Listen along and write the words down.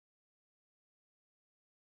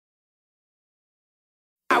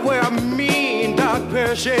wear a mean dark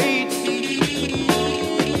pair of shades,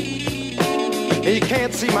 and you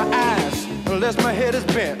can't see my eyes unless my head is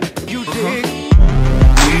bent. You dig?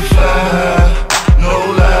 We fly, no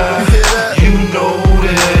lie. You know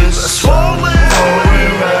this. Foreign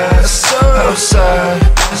rides outside,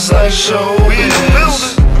 it's like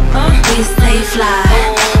showbiz. We stay fly,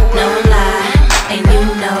 no lie, and you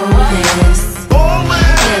know this.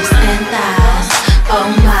 Hips and thighs, oh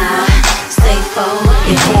my, stay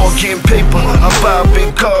focused. Ball getting paper, I buy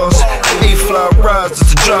big cars. 8 fly rides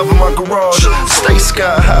just to drive in my garage. Stay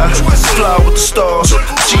sky high, fly with the stars.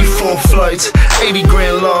 G4 flights, 80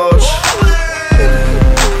 grand large.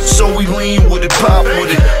 So we lean with it, pop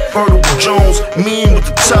with it. Vertical Jones, mean with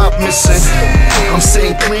the top missing. I'm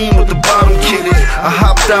sitting clean with the bottom kitted. I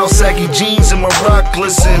hopped out, saggy jeans and my rock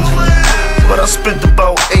glisten. But I spent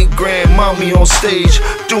about 8 grand, mommy on stage,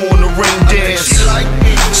 doing the rain dance.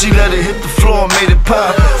 She let it hit the floor, made it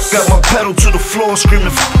pop. Got my pedal to the floor, screaming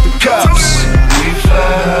f the cops. We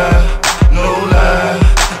fly, no lie,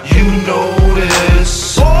 you know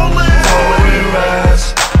this. Foreign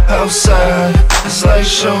rides outside, it's like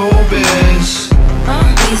showbiz.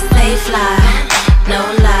 We stay fly, no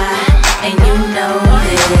lie, and you know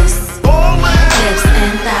this. Hips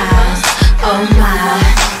and thighs, oh my,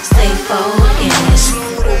 stay focused.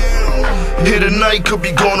 Here tonight, could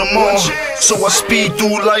be gone tomorrow. So I speed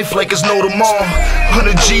through life like it's no tomorrow.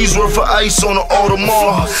 100 G's worth of ice on the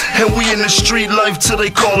Audemars, and we in the street life till they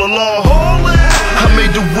call alarm. I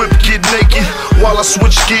made the whip get naked while I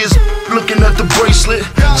switch gears, looking at the bracelet.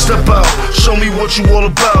 Step out, show me what you all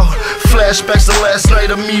about. Flashbacks to last night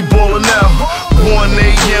of me ballin' out. 1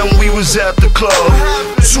 a.m. we was at the club,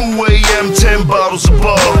 2 a.m. 10 bottles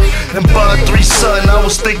above. And by 3 something I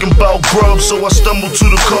was thinking about grub, so I stumbled to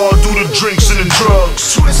the car, do the drinks and the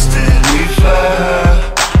drugs. Twisted, we fly,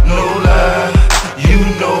 no lie, you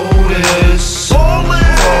know this.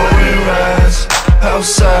 Foreign rides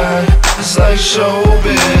outside, it's like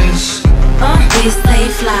showbiz. We stay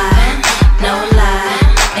fly, no lie,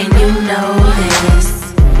 and you know this.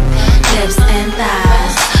 Hips and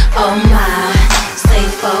thighs, oh my, stay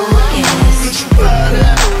focused.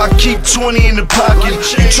 I keep 20 in the pocket.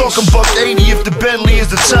 You talking buck 80 if the Bentley is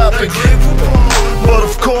the topic. But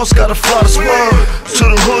of course, gotta fly the spur to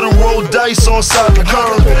the hood and roll dice on side the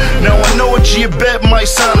curb. Now I know a G bet might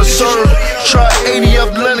sign a serve. Try 80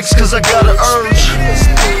 up Lennox cause I got an urge.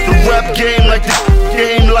 The rap game like the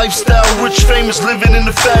game lifestyle, rich famous living in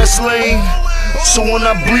the fast lane. So when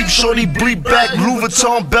I bleep, shorty bleep back. Louis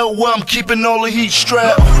Vuitton belt where I'm keeping all the heat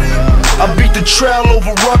strapped. I beat the trail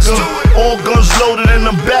over Rucker, all guns loaded and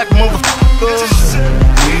I'm back, motherfuckers.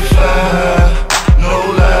 We fly, no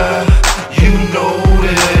lie, you know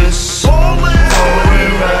this.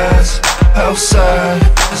 Foreign rides outside,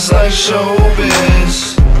 it's like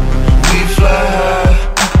showbiz. We fly,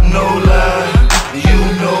 no lie, you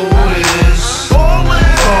know this.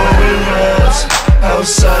 Foreign rides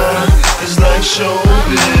outside, it's like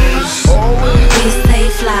showbiz. We stay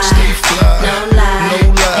fly, no lie,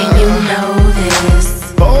 and you know this.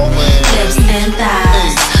 Hips and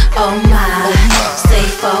thighs, oh my, stay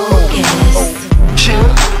focused.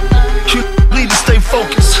 You need to stay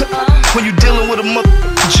focused when you dealing with a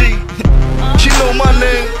G. You know my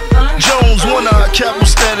name, Jones, one eye, capital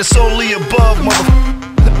status, only above,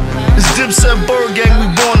 It's Dipset Bird Gang, we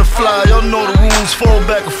born to fly. Y'all know the rules, fall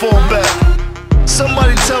back or fall back.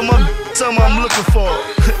 Somebody tell me I'm looking for.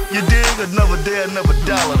 You dig? Another day, another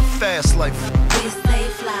dollar, the fast life. We stay